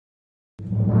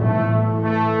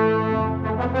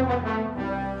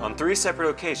3 separate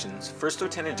occasions, 1st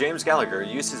Lieutenant James Gallagher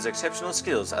used his exceptional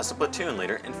skills as a platoon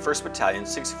leader in 1st Battalion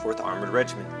 64th Armored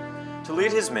Regiment to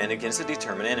lead his men against a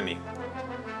determined enemy.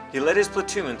 He led his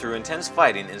platoon through intense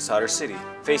fighting in Sadr City,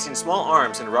 facing small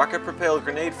arms and rocket-propelled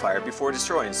grenade fire before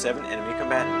destroying 7 enemy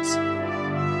combatants.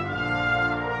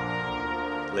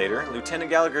 Later, Lieutenant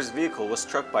Gallagher's vehicle was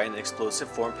struck by an explosive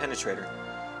form penetrator,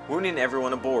 wounding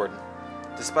everyone aboard.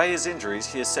 Despite his injuries,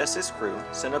 he assessed his crew,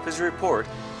 sent up his report,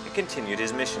 and continued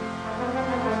his mission.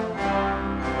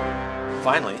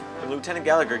 Finally, when Lieutenant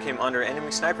Gallagher came under enemy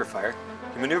sniper fire,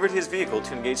 he maneuvered his vehicle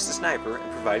to engage the sniper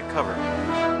and provide cover.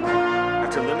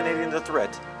 After eliminating the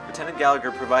threat, Lieutenant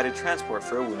Gallagher provided transport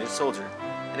for a wounded soldier,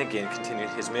 and again continued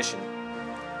his mission.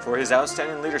 For his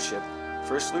outstanding leadership,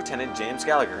 1st Lieutenant James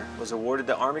Gallagher was awarded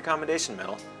the Army Commendation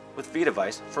Medal with V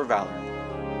device for Valor.